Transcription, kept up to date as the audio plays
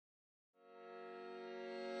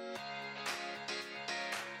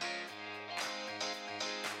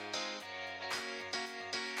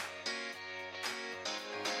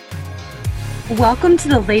Welcome to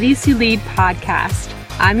the Ladies Who Lead podcast.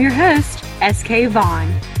 I'm your host, SK Vaughn.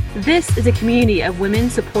 This is a community of women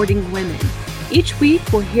supporting women. Each week,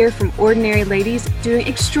 we'll hear from ordinary ladies doing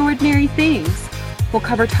extraordinary things. We'll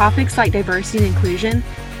cover topics like diversity and inclusion,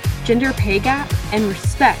 gender pay gap, and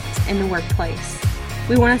respect in the workplace.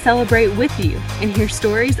 We want to celebrate with you and hear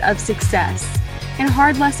stories of success and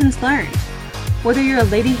hard lessons learned. Whether you're a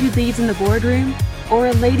lady who leads in the boardroom or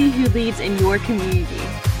a lady who leads in your community,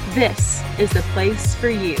 this is the place for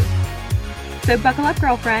you. So buckle up,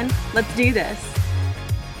 girlfriend. Let's do this.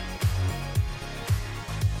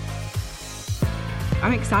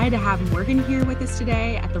 I'm excited to have Morgan here with us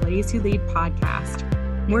today at the Ladies Who Lead podcast.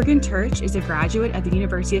 Morgan Terch is a graduate of the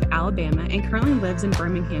University of Alabama and currently lives in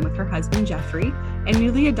Birmingham with her husband, Jeffrey, and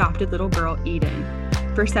newly adopted little girl, Eden.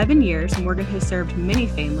 For 7 years, Morgan has served many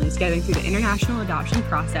families going through the international adoption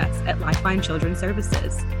process at Lifeline Children's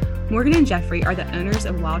Services. Morgan and Jeffrey are the owners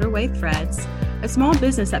of Wilder Way Threads, a small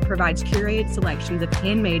business that provides curated selections of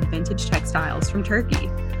handmade vintage textiles from Turkey.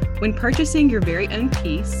 When purchasing your very own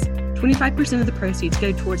piece, 25% of the proceeds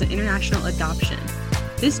go towards an international adoption.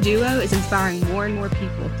 This duo is inspiring more and more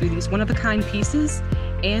people through these one-of-a-kind pieces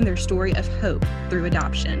and their story of hope through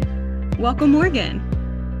adoption. Welcome, Morgan.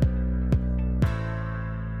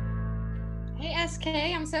 Hey, SK,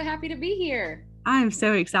 I'm so happy to be here. I'm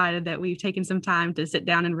so excited that we've taken some time to sit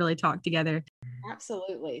down and really talk together.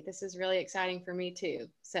 Absolutely. This is really exciting for me too.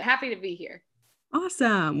 So happy to be here.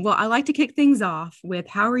 Awesome. Well, I like to kick things off with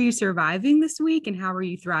how are you surviving this week and how are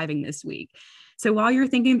you thriving this week? So while you're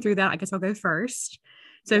thinking through that, I guess I'll go first.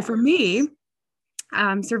 So for me,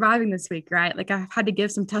 surviving this week, right? Like I've had to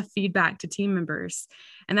give some tough feedback to team members,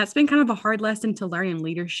 and that's been kind of a hard lesson to learn in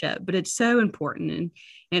leadership, but it's so important. And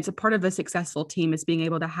it's a part of a successful team is being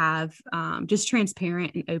able to have just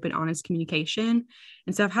transparent and open, honest communication.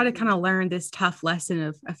 And so I've had to kind of learn this tough lesson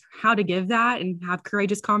of how to give that and have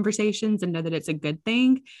courageous conversations and know that it's a good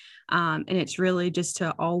thing. And it's really just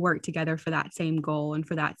to all work together for that same goal and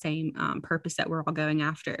for that same purpose that we're all going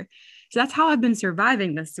after. So that's how I've been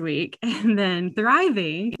surviving this week. And then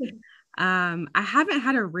thriving, I haven't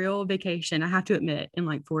had a real vacation, I have to admit, in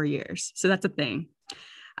like 4 years. So that's a thing.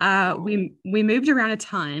 We moved around a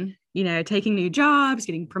ton, taking new jobs,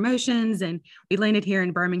 getting promotions, and we landed here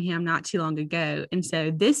in Birmingham not too long ago. And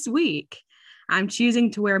so this week, I'm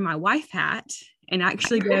choosing to wear my wife hat and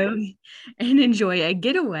actually go and enjoy a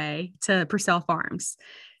getaway to Purcell Farms.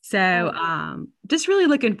 So just really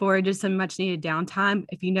looking forward to some much needed downtime.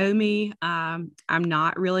 If you know me, I'm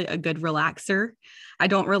not really a good relaxer. I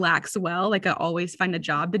don't relax well. Like I always find a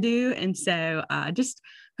job to do. And so just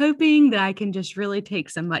hoping that I can just really take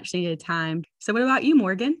some much needed time. So what about you,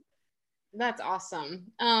 Morgan? That's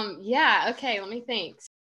awesome. Okay, let me think.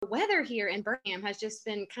 The weather here in Birmingham has just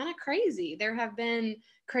been kind of crazy. There have been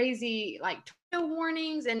crazy tornado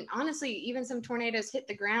warnings, and honestly, even some tornadoes hit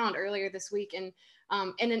the ground earlier this week, and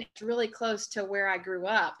it's really close to where I grew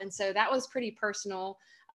up. And so that was pretty personal.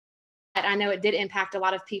 I know it did impact a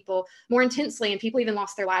lot of people more intensely, and people even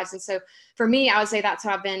lost their lives. And so for me, I would say that's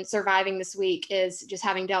how I've been surviving this week, is just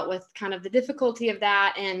having dealt with kind of the difficulty of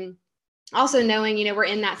that. And also knowing, we're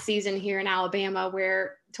in that season here in Alabama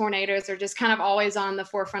where tornadoes are just kind of always on the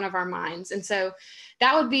forefront of our minds. And so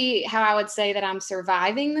that would be how I would say that I'm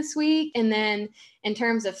surviving this week. And then in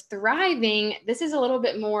terms of thriving, this is a little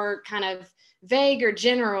bit more kind of vague or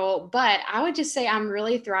general, but I would just say I'm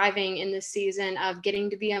really thriving in this season of getting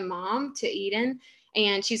to be a mom to Eden.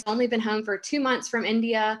 And she's only been home for 2 months from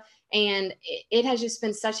India. And it has just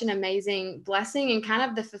been such an amazing blessing and kind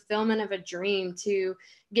of the fulfillment of a dream to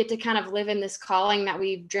get to kind of live in this calling that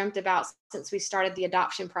we've dreamt about since we started the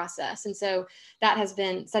adoption process. And so that has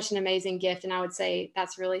been such an amazing gift. And I would say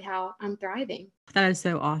that's really how I'm thriving. That is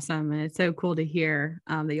so awesome. And it's so cool to hear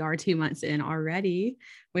that you are 2 months in already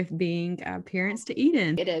with being parents to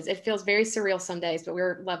Eden. It is. It feels very surreal some days, but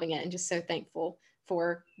we're loving it and just so thankful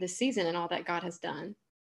for this season and all that God has done.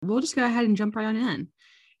 We'll just go ahead and jump right on in.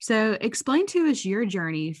 So explain to us your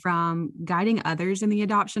journey from guiding others in the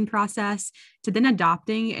adoption process to then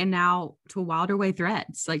adopting and now to Wilder Way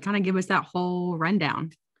Threads. Like kind of give us that whole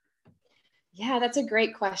rundown. Yeah, that's a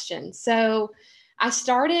great question. So I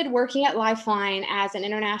started working at Lifeline as an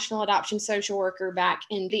international adoption social worker back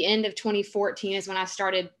in the end of 2014 is when I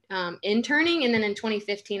started interning. And then in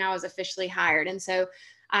 2015, I was officially hired. And so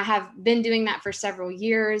I have been doing that for several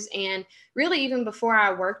years. And really, even before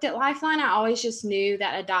I worked at Lifeline, I always just knew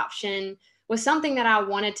that adoption was something that I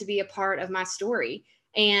wanted to be a part of my story.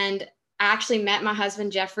 And I actually met my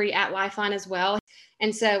husband, Jeffrey, at Lifeline as well.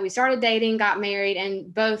 And so we started dating, got married,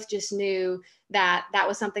 and both just knew that that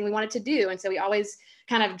was something we wanted to do. And so we always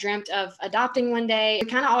kind of dreamt of adopting one day. We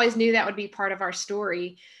kind of always knew that would be part of our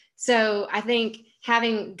story. So I think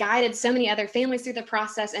having guided so many other families through the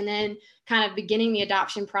process and then kind of beginning the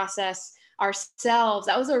adoption process ourselves,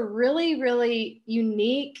 that was a really, really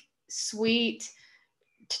unique, sweet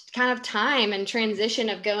kind of time and transition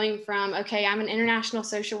of going from, okay, I'm an international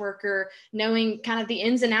social worker, knowing kind of the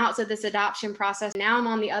ins and outs of this adoption process. Now I'm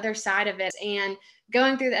on the other side of it and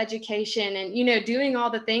going through the education and, you know, doing all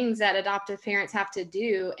the things that adoptive parents have to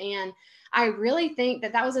do. And I really think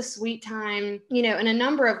that that was a sweet time, you know, in a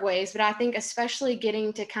number of ways, but I think especially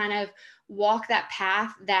getting to kind of walk that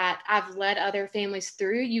path that I've led other families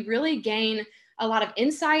through, you really gain a lot of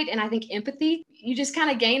insight and I think empathy. You just kind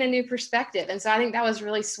of gain a new perspective. And so I think that was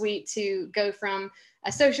really sweet to go from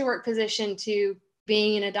a social work position to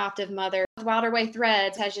being an adoptive mother. Wilder Way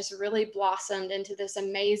Threads has just really blossomed into this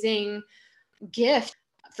amazing gift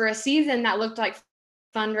for a season that looked like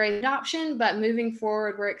fundraising adoption, but moving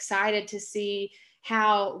forward, we're excited to see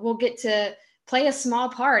how we'll get to play a small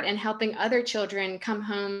part in helping other children come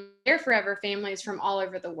home, their forever families from all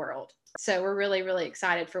over the world. So we're really, really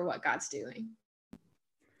excited for what God's doing.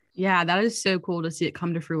 Yeah, that is so cool to see it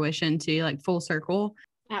come to fruition too, like full circle.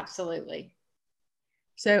 Absolutely.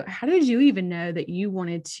 So how did you even know that you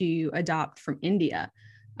wanted to adopt from India?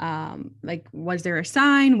 Like, was there a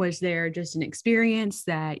sign? Was there just an experience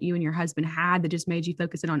that you and your husband had that just made you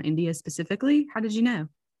focus in on India specifically? How did you know?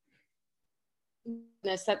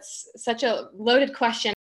 That's such a loaded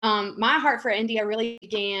question. My heart for India really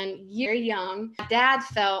began very young. My dad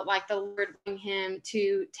felt like the Lord wanted him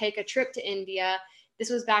to take a trip to India. This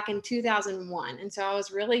was back in 2001. And so I was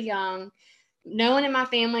really young. No one in my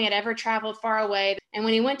family had ever traveled far away. And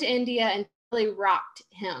when he went to India and really rocked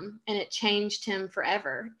him and it changed him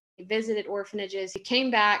forever. He visited orphanages. He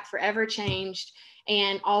came back forever changed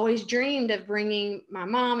and always dreamed of bringing my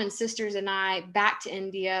mom and sisters and I back to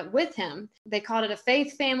India with him. They called it a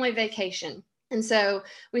faith family vacation. And so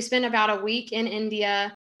we spent about a week in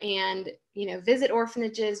India and, you know, visit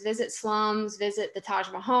orphanages, visit slums, visit the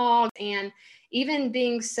Taj Mahal. And even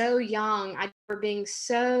being so young, I remember being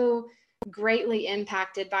so greatly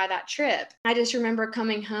impacted by that trip. I just remember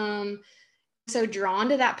coming home so drawn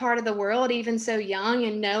to that part of the world, even so young,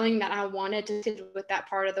 and knowing that I wanted to sit with that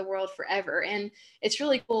part of the world forever. And it's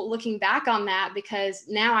really cool looking back on that because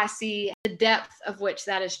now I see the depth of which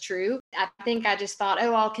that is true. I think I just thought,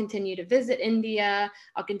 oh, I'll continue to visit India.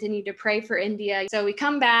 I'll continue to pray for India. So we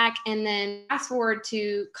come back and then fast forward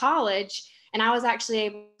to college. And I was actually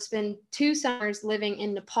able to spend 2 summers living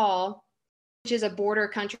in Nepal, which is a border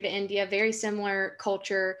country to India, very similar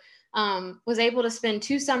culture. Was able to spend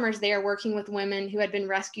 2 summers there working with women who had been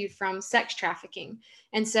rescued from sex trafficking.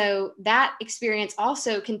 And so that experience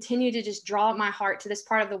also continued to just draw my heart to this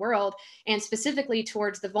part of the world and specifically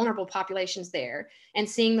towards the vulnerable populations there and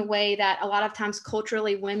seeing the way that a lot of times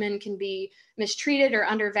culturally women can be mistreated or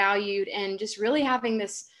undervalued and just really having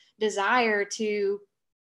this desire to,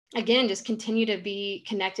 again, just continue to be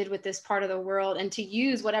connected with this part of the world and to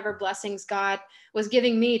use whatever blessings God was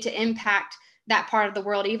giving me to impact that part of the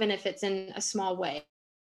world, even if it's in a small way.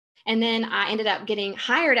 And then I ended up getting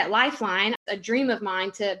hired at Lifeline, a dream of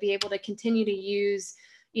mine to be able to continue to use,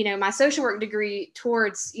 you know, my social work degree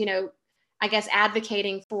towards, you know, I guess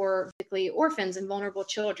advocating for particularly orphans and vulnerable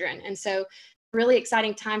children. And so really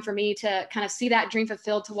exciting time for me to kind of see that dream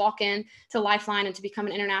fulfilled, to walk in to Lifeline and to become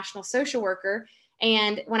an international social worker.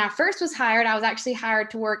 And when I first was hired, I was actually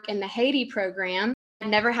hired to work in the Haiti program. I'd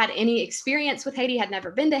never had any experience with Haiti, had never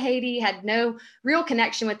been to Haiti, had no real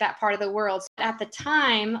connection with that part of the world. So at the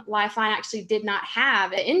time, Lifeline actually did not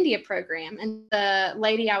have an India program. And the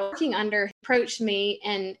lady I was working under approached me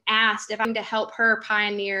and asked if I'm to help her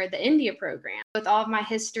pioneer the India program. With all of my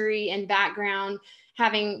history and background,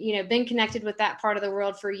 having, you know, been connected with that part of the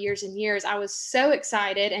world for years and years, I was so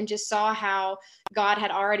excited and just saw how God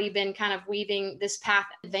had already been kind of weaving this path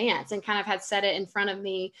in advance and kind of had set it in front of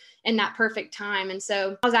me in that perfect time. And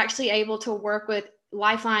so I was actually able to work with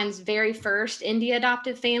Lifeline's very first India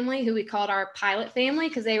adoptive family, who we called our pilot family,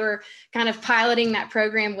 because they were kind of piloting that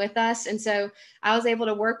program with us. And so I was able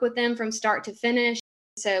to work with them from start to finish.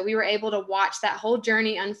 So we were able to watch that whole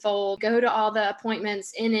journey unfold, go to all the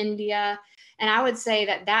appointments in India. And I would say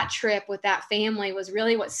that that trip with that family was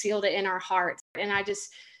really what sealed it in our hearts. And I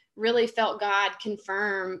just really felt God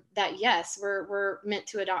confirm that, yes, we're meant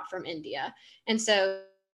to adopt from India. And so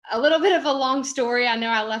a little bit of a long story. I know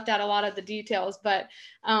I left out a lot of the details, but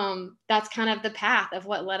that's kind of the path of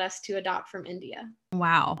what led us to adopt from India.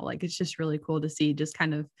 Wow. Like, it's just really cool to see just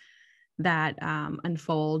kind of that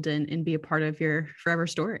unfold and be a part of your forever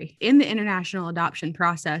story. In the international adoption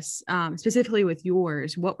process, specifically with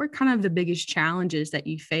yours, what were kind of the biggest challenges that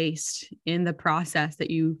you faced in the process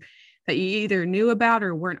that you either knew about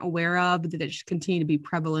or weren't aware of that just continue to be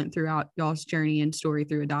prevalent throughout y'all's journey and story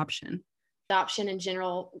through adoption? Adoption in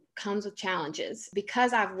general comes with challenges.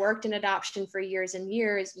 Because I've worked in adoption for years and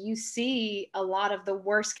years, you see a lot of the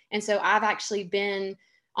worst. And so I've actually been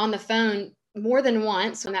on the phone more than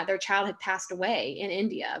once when that their child had passed away in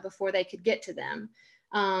India before they could get to them.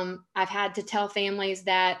 I've had to tell families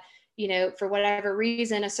that, for whatever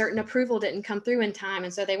reason, a certain approval didn't come through in time.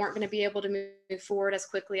 And so they weren't going to be able to move forward as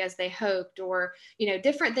quickly as they hoped, or,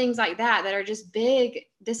 different things like that are just big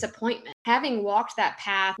disappointment. Having walked that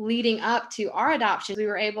path leading up to our adoption, we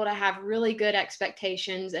were able to have really good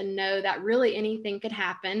expectations and know that really anything could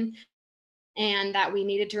happen, and that we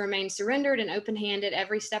needed to remain surrendered and open-handed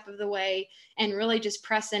every step of the way, and really just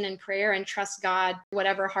press in prayer and trust God,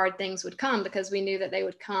 whatever hard things would come, because we knew that they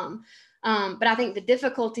would come. But I think the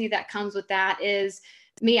difficulty that comes with that is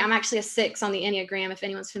I'm actually a 6 on the Enneagram, if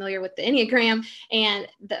anyone's familiar with the Enneagram. And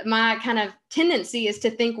my kind of tendency is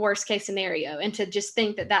to think worst case scenario and to just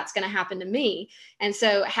think that that's going to happen to me. And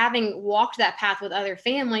so having walked that path with other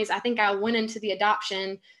families, I think I went into the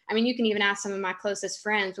adoption. I mean, you can even ask some of my closest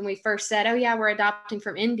friends when we first said, oh yeah, we're adopting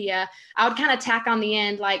from India. I would kind of tack on the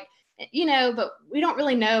end, like, but we don't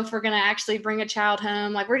really know if we're going to actually bring a child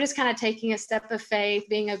home. Like, we're just kind of taking a step of faith,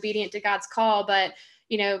 being obedient to God's call. But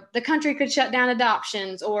the country could shut down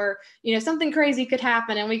adoptions, or, something crazy could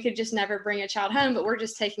happen and we could just never bring a child home, but we're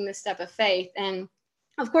just taking this step of faith. And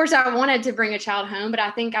of course I wanted to bring a child home, but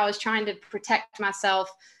I think I was trying to protect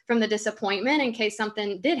myself from the disappointment in case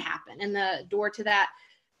something did happen and the door to that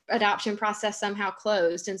adoption process somehow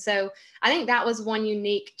closed. And so I think that was one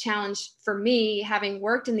unique challenge for me, having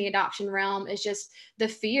worked in the adoption realm, is just the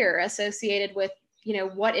fear associated with,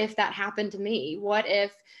 what if that happened to me? What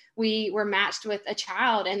if we were matched with a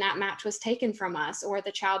child and that match was taken from us, or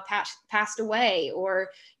the child passed away, or,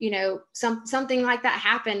 something like that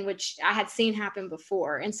happened, which I had seen happen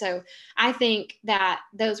before. And so I think that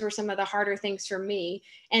those were some of the harder things for me.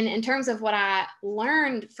 And in terms of what I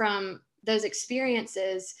learned from those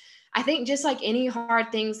experiences, I think just like any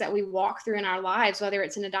hard things that we walk through in our lives, whether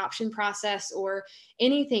it's an adoption process or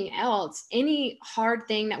anything else, any hard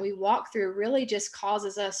thing that we walk through really just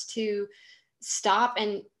causes us to stop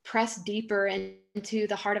and press deeper into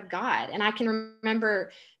the heart of God. And I can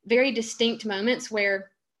remember very distinct moments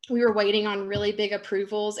where we were waiting on really big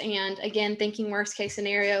approvals, and again, thinking worst case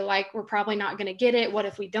scenario, like, we're probably not going to get it. What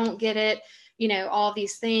if we don't get it? All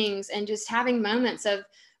these things, and just having moments of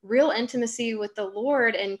real intimacy with the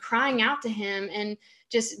Lord and crying out to him and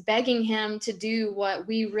just begging him to do what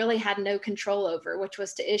we really had no control over, which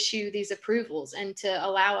was to issue these approvals and to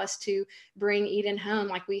allow us to bring Eden home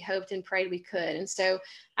like we hoped and prayed we could. And so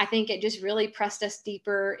I think it just really pressed us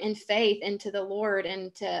deeper in faith into the Lord,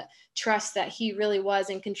 and to trust that he really was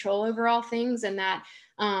in control over all things, and that,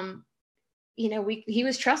 he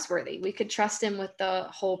was trustworthy. We could trust him with the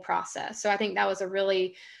whole process. So I think that was a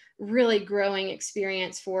really growing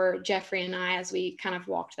experience for Jeffrey and I as we kind of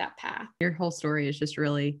walked that path. Your whole story is just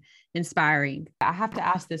really inspiring. I have to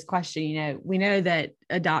ask this question. We know that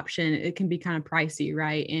adoption, it can be kind of pricey,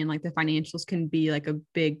 right? And like the financials can be like a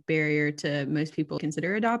big barrier to most people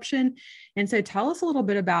consider adoption. And so tell us a little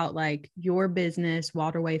bit about like your business,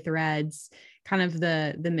 Waterway Threads, kind of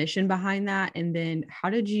the mission behind that. And then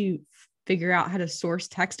how did you figure out how to source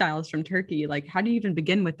textiles from Turkey? Like, how do you even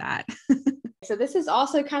begin with that? So this is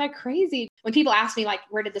also kind of crazy. When people ask me, like,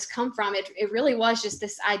 where did this come from? It really was just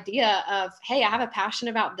this idea of, hey, I have a passion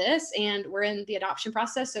about this and we're in the adoption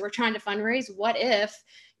process. So we're trying to fundraise. What if,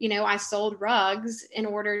 I sold rugs in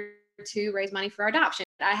order to raise money for our adoption?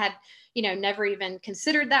 I had, never even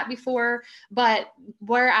considered that before. But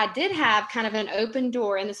where I did have kind of an open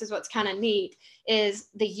door, and this is what's kind of neat, is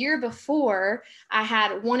the year before I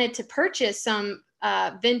had wanted to purchase some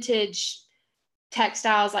vintage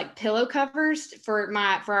textiles, like pillow covers for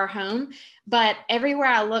our home. But everywhere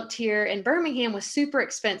I looked here in Birmingham was super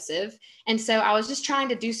expensive. And so I was just trying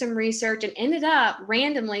to do some research and ended up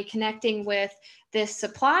randomly connecting with this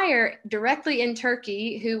supplier directly in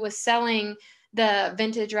Turkey who was selling the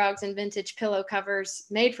vintage rugs and vintage pillow covers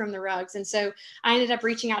made from the rugs. And so I ended up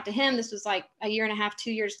reaching out to him. This was like a year and a half,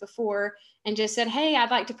 2 years before, and just said, hey,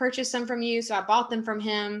 I'd like to purchase some from you. So I bought them from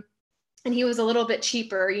him. And he was a little bit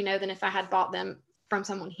cheaper, than if I had bought them from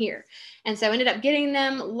someone here. And so I ended up getting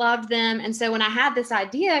them, loved them. And so when I had this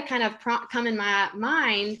idea kind of come in my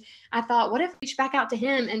mind, I thought, what if I reach back out to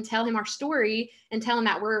him and tell him our story and tell him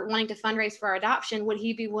that we're wanting to fundraise for our adoption? Would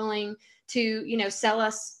he be willing to, sell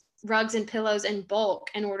us rugs and pillows in bulk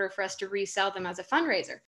in order for us to resell them as a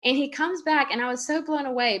fundraiser. And he comes back and I was so blown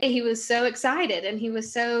away. He was so excited and he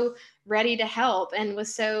was so ready to help and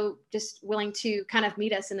was so just willing to kind of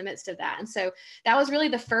meet us in the midst of that. And so that was really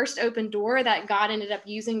the first open door that God ended up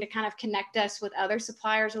using to kind of connect us with other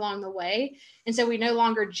suppliers along the way. And so we no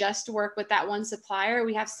longer just work with that one supplier.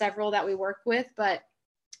 We have several that we work with, but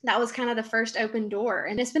that was kind of the first open door,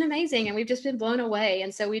 and it's been amazing. And we've just been blown away.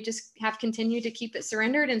 And so we just have continued to keep it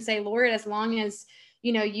surrendered and say, Lord, as long as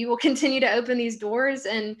you will continue to open these doors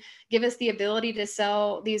and give us the ability to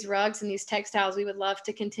sell these rugs and these textiles, we would love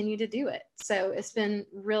to continue to do it. So it's been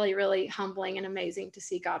really, really humbling and amazing to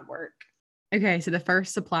see God work. Okay. So the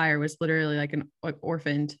first supplier was literally like an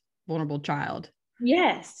orphaned, vulnerable child.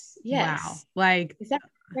 Yes. Wow. Like, is that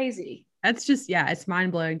crazy? That's just, yeah, it's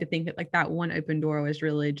mind blowing to think that like that one open door was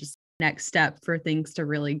really just next step for things to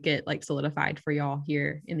really get like solidified for y'all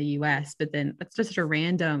here in the US. But then that's just a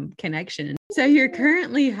random connection. So you're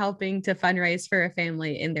currently helping to fundraise for a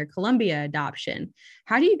family in their Colombia adoption.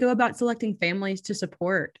 How do you go about selecting families to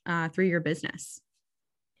support through your business?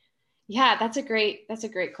 Yeah, that's a great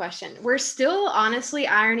question. We're still honestly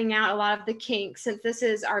ironing out a lot of the kinks since this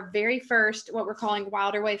is our very first, what we're calling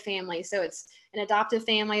Wilder Way family. So it's an adoptive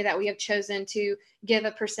family that we have chosen to give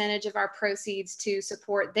a percentage of our proceeds to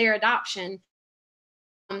support their adoption.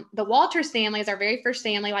 The Walters family is our very first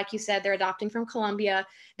family. Like you said, they're adopting from Colombia.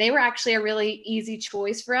 They were actually a really easy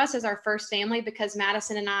choice for us as our first family because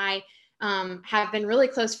Madison and I have been really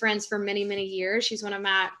close friends for many, many years. She's one of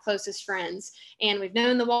my closest friends. And we've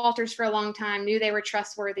known the Walters for a long time, knew they were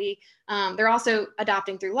trustworthy. They're also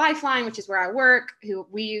adopting through Lifeline, which is where I work, who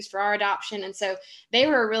we use for our adoption. And so they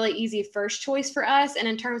were a really easy first choice for us. And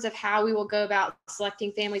in terms of how we will go about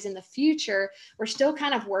selecting families in the future, we're still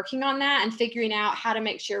kind of working on that and figuring out how to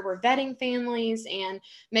make sure we're vetting families and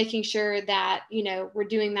making sure that, we're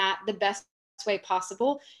doing that the best way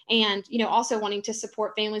possible. And, also wanting to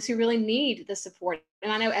support families who really need the support.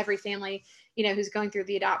 And I know every family, who's going through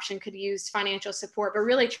the adoption could use financial support, but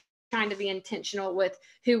really trying to be intentional with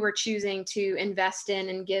who we're choosing to invest in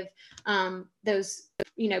and give those,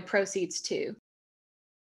 proceeds to.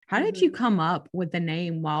 How did you come up with the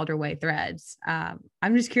name Wilder Way Threads?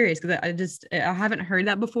 I'm just curious because I haven't heard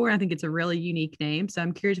that before. I think it's a really unique name. So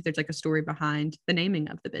I'm curious if there's like a story behind the naming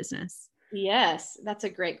of the business. Yes, that's a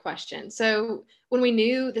great question. So when we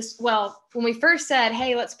knew this, when we first said,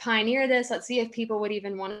 hey, let's pioneer this, let's see if people would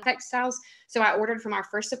even want textiles. So I ordered from our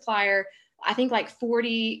first supplier, I think like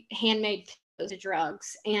 40 handmade pillows and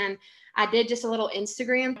rugs. And I did just a little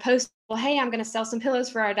Instagram post, well, hey, I'm going to sell some pillows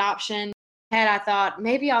for our adoption. And I thought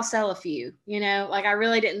maybe I'll sell a few, like I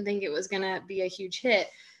really didn't think it was going to be a huge hit.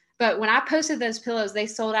 But when I posted those pillows, they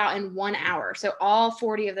sold out in 1 hour. So all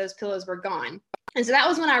 40 of those pillows were gone. And so that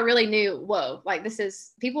was when I really knew, whoa, like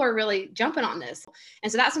people are really jumping on this.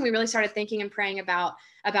 And so that's when we really started thinking and praying about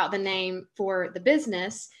the name for the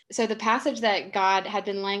business. So the passage that God had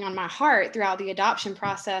been laying on my heart throughout the adoption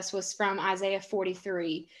process was from Isaiah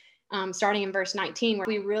 43, starting in verse 19, where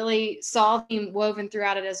we really saw him woven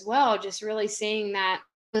throughout it as well, just really seeing that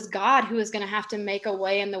it was God who was going to have to make a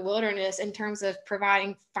way in the wilderness in terms of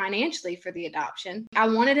providing financially for the adoption. I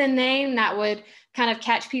wanted a name that would kind of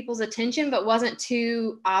catch people's attention, but wasn't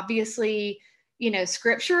too obviously,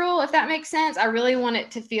 scriptural, if that makes sense. I really want it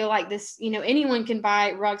to feel like this, anyone can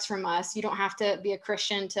buy rugs from us. You don't have to be a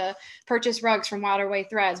Christian to purchase rugs from Wilder Way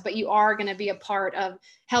Threads, but you are going to be a part of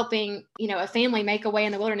helping, a family make a way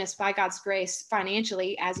in the wilderness by God's grace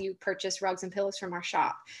financially as you purchase rugs and pillows from our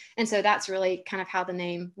shop. And so that's really kind of how the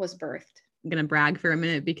name was birthed. I'm going to brag for a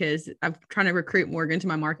minute because I'm trying to recruit Morgan to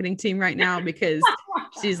my marketing team right now because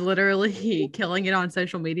she's literally killing it on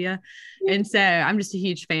social media. And so I'm just a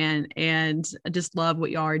huge fan and I just love what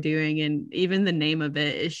y'all are doing. And even the name of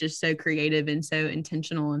it is just so creative and so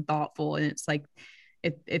intentional and thoughtful. And it's like,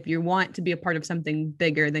 if you want to be a part of something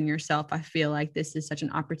bigger than yourself, I feel like this is such an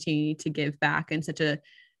opportunity to give back in such a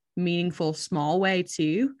meaningful, small way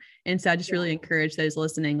too. And so I just really encourage those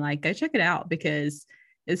listening, like, go check it out because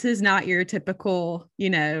this is not your typical,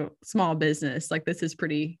 small business. Like this is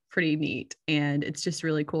pretty neat. And it's just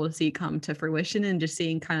really cool to see it come to fruition and just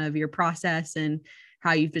seeing kind of your process and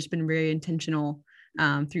how you've just been very intentional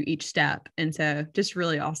through each step. And so just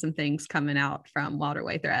really awesome things coming out from Wilder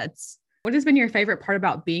Way Threads. What has been your favorite part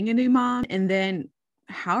about being a new mom? And then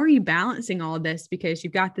how are you balancing all of this? Because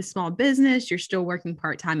you've got this small business, you're still working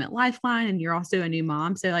part-time at Lifeline, and you're also a new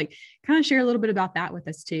mom. So like kind of share a little bit about that with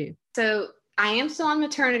us too. So I am still on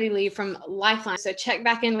maternity leave from Lifeline. So check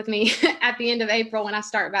back in with me at the end of April when I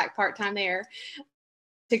start back part-time there.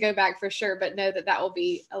 to go back for sure, but know that that will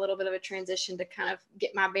be a little bit of a transition to kind of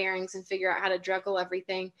get my bearings and figure out how to juggle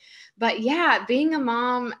everything. But yeah, being a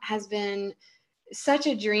mom has been such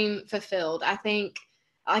a dream fulfilled. I think,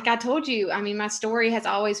 like I told you, I mean, my story has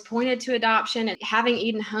always pointed to adoption, and having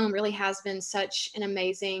Eden home really has been such an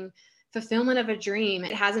amazing fulfillment of a dream.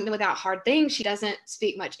 It hasn't been without hard things. She doesn't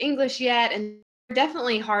speak much English yet, and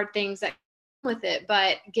definitely hard things that with it,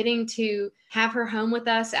 but getting to have her home with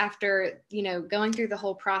us after, going through the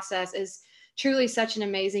whole process is truly such an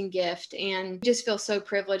amazing gift, and just feel so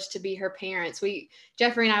privileged to be her parents.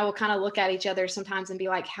 Jeffrey and I will kind of look at each other sometimes and be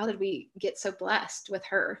like, how did we get so blessed with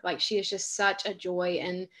her? Like, she is just such a joy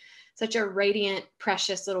and such a radiant,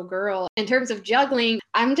 precious little girl. In terms of juggling,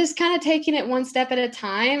 I'm just kind of taking it one step at a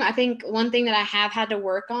time. I think one thing that I have had to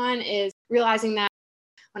work on is realizing that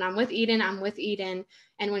when I'm with Eden, I'm with Eden.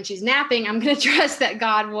 And when she's napping, I'm going to trust that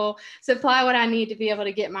God will supply what I need to be able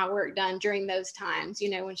to get my work done during those times,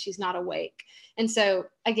 when she's not awake. And so,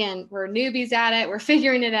 again, we're newbies at it. We're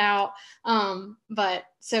figuring it out. But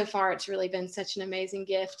so far, it's really been such an amazing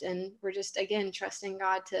gift. And we're just, again, trusting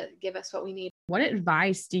God to give us what we need. What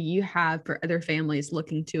advice do you have for other families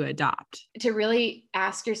looking to adopt? To really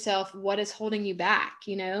ask yourself, what is holding you back,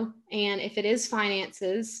 and if it is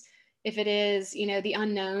finances, if it is, the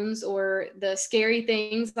unknowns or the scary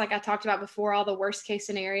things, like I talked about before, all the worst case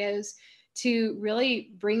scenarios, to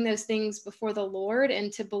really bring those things before the Lord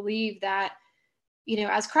and to believe that,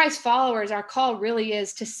 as Christ followers, our call really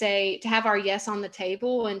is to have our yes on the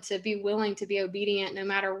table and to be willing to be obedient no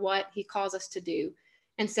matter what he calls us to do.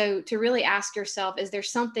 And so to really ask yourself, is there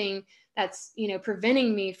something that's,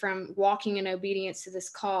 preventing me from walking in obedience to this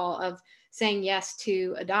call of saying yes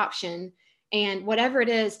to adoption? And whatever it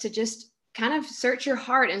is, to just kind of search your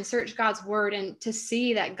heart and search God's word and to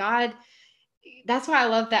see that God, that's why I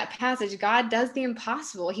love that passage. God does the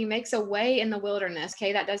impossible. He makes a way in the wilderness.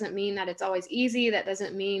 Okay. That doesn't mean that it's always easy. That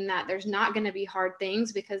doesn't mean that there's not going to be hard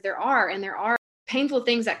things, because there are painful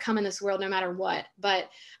things that come in this world no matter what. But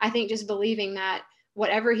I think just believing that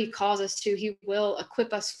whatever he calls us to, he will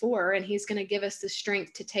equip us for, and he's going to give us the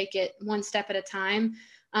strength to take it one step at a time.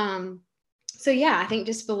 So yeah, I think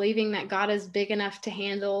just believing that God is big enough to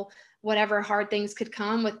handle whatever hard things could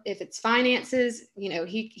come with. If it's finances,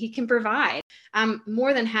 he can provide. I'm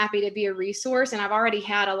more than happy to be a resource. And I've already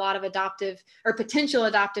had a lot of adoptive or potential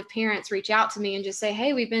adoptive parents reach out to me and just say,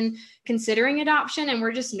 hey, we've been considering adoption and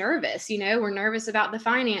we're just nervous. We're nervous about the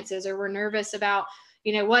finances, or we're nervous about,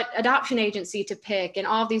 what adoption agency to pick and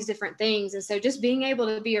all these different things. And so just being able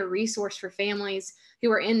to be a resource for families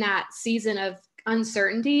who are in that season of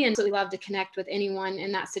uncertainty, and really love to connect with anyone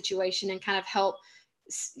in that situation and kind of help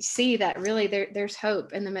see that really there's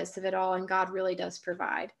hope in the midst of it all, and God really does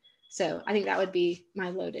provide. So I think that would be my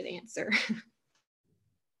loaded answer.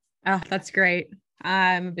 Oh, that's great.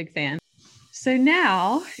 I'm a big fan. So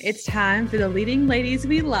now it's time for the leading ladies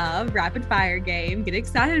we love rapid fire game. Get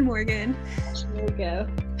excited, Morgan. Here we go.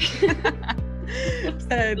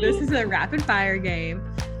 So this is a rapid fire game.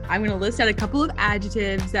 I'm going to list out a couple of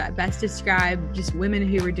adjectives that best describe just women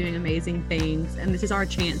who are doing amazing things. And this is our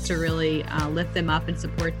chance to really lift them up and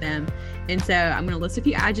support them. And so I'm going to list a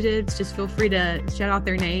few adjectives. Just feel free to shout out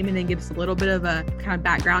their name and then give us a little bit of a kind of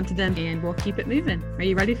background to them, and we'll keep it moving. Are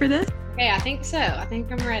you ready for this? Okay, I think so. I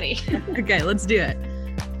think I'm ready. Okay, let's do it.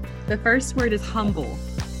 The first word is humble.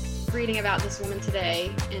 Reading about this woman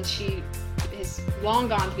today, and she is long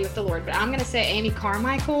gone to be with the Lord, but I'm going to say Amy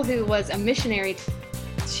Carmichael, who was a missionary.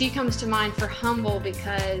 She comes to mind for humble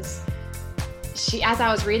because she, as I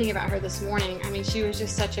was reading about her this morning, I mean, she was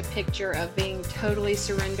just such a picture of being totally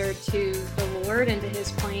surrendered to the Lord and to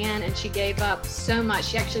his plan. And she gave up so much.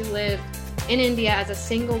 She actually lived in India as a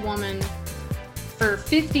single woman for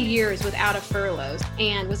 50 years without a furlough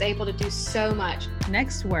and was able to do so much.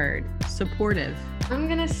 Next word, supportive. I'm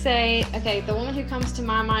going to say, okay, the woman who comes to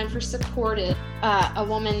my mind for supportive, a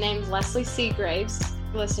woman named Leslie Seagraves.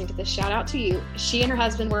 Listening to this, shout out to you. She and her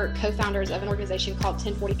husband were co-founders of an organization called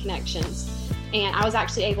 1040 Connections. And I was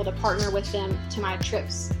actually able to partner with them to my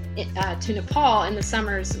trips to Nepal in the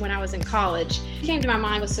summers when I was in college. She came to my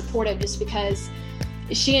mind was supportive just because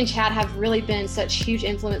she and Chad have really been such huge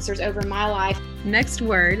influencers over my life. Next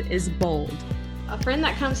word is bold. A friend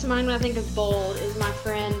that comes to mind when I think of bold is my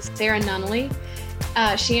friend Sarah Nunnally.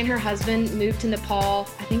 She and her husband moved to Nepal,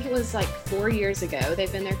 I think it was like 4 years ago.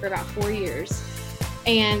 They've been there for about 4 years.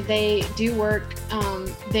 And they do work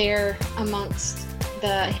there amongst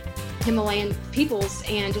the Himalayan peoples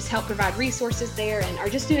and just help provide resources there, and are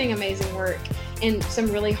just doing amazing work in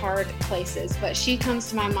some really hard places. But she comes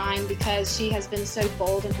to my mind because she has been so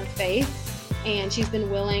bold in her faith, and she's been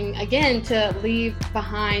willing, again, to leave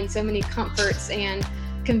behind so many comforts and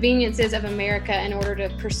conveniences of America in order to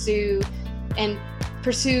pursue,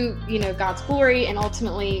 God's glory, and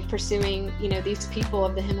ultimately pursuing, these people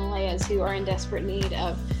of the Himalayas who are in desperate need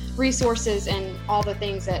of resources and all the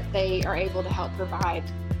things that they are able to help provide.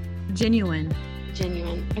 Genuine.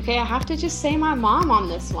 Okay, I have to just say my mom on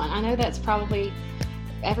this one. I know that's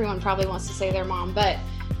everyone probably wants to say their mom, but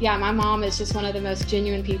yeah, my mom is just one of the most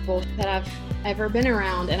genuine people that I've ever been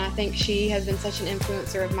around. And I think she has been such an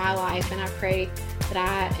influencer of my life. And I pray that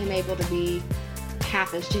I am able to be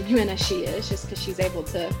half as genuine as she is, just because she's able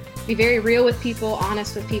to be very real with people,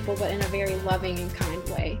 honest with people, but in a very loving and kind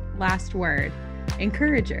way. Last word,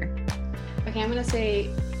 encourager. Okay, I'm going to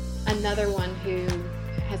say another one who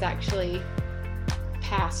has actually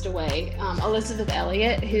passed away, Elizabeth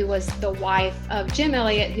Elliot, who was the wife of Jim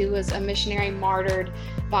Elliot, who was a missionary martyred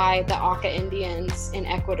by the Auca Indians in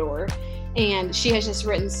Ecuador. And she has just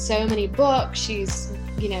written so many books. She's,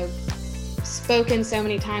 spoken so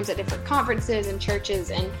many times at different conferences and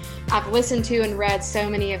churches, and I've listened to and read so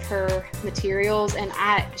many of her materials, and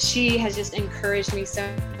she has just encouraged me so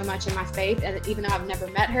much in my faith. And even though I've never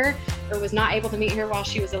met her or was not able to meet her while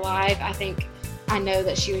she was alive, I know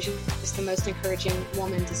that she was just the most encouraging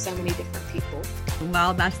woman to so many different people.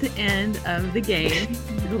 Well, that's the end of the game.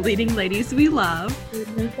 The leading ladies we love.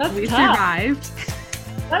 We survived.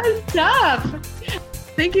 That is tough.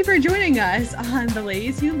 Thank you for joining us on the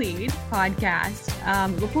Ladies Who Lead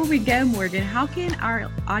podcast. Before we go, Morgan, how can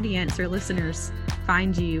our audience or listeners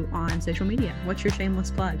find you on social media? What's your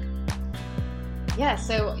shameless plug? Yeah,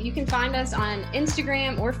 so you can find us on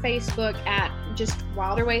Instagram or Facebook at just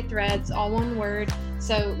Wilder Way Threads, all one word.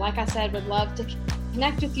 So like I said, would love to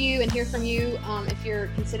connect with you and hear from you if you're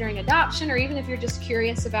considering adoption, or even if you're just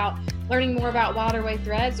curious about learning more about Wilder Way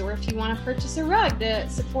Threads, or if you want to purchase a rug to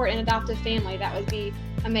support an adoptive family, that would be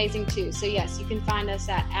amazing too. So yes, you can find us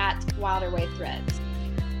at Wilder Way Threads.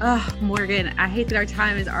 Morgan, I hate that our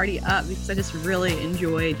time is already up, because I just really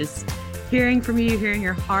enjoy just hearing from you, hearing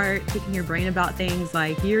your heart, picking your brain about things.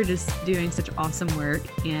 Like, you're just doing such awesome work,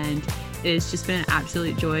 and it's just been an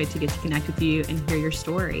absolute joy to get to connect with you and hear your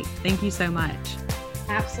story. Thank you so much.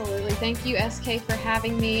 Absolutely. Thank you, SK, for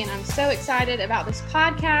having me. And I'm so excited about this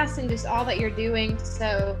podcast and just all that you're doing.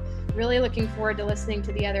 So really looking forward to listening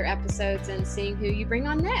to the other episodes and seeing who you bring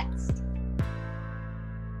on next.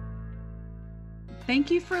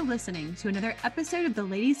 Thank you for listening to another episode of the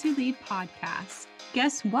Ladies Who Lead podcast.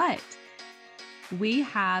 Guess what? We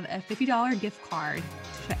have a $50 gift card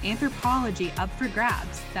to Anthropology up for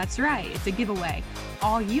grabs. That's right. It's a giveaway.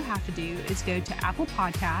 All you have to do is go to Apple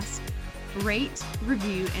Podcasts, rate,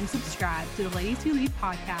 review, and subscribe to the Ladies Who Lead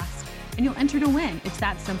podcast, and you'll enter to win. It's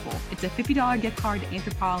that simple. It's a $50 gift card to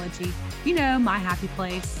Anthropology. My happy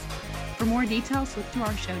place. For more details, look to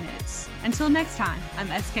our show notes. Until next time, I'm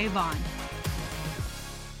SK Vaughn.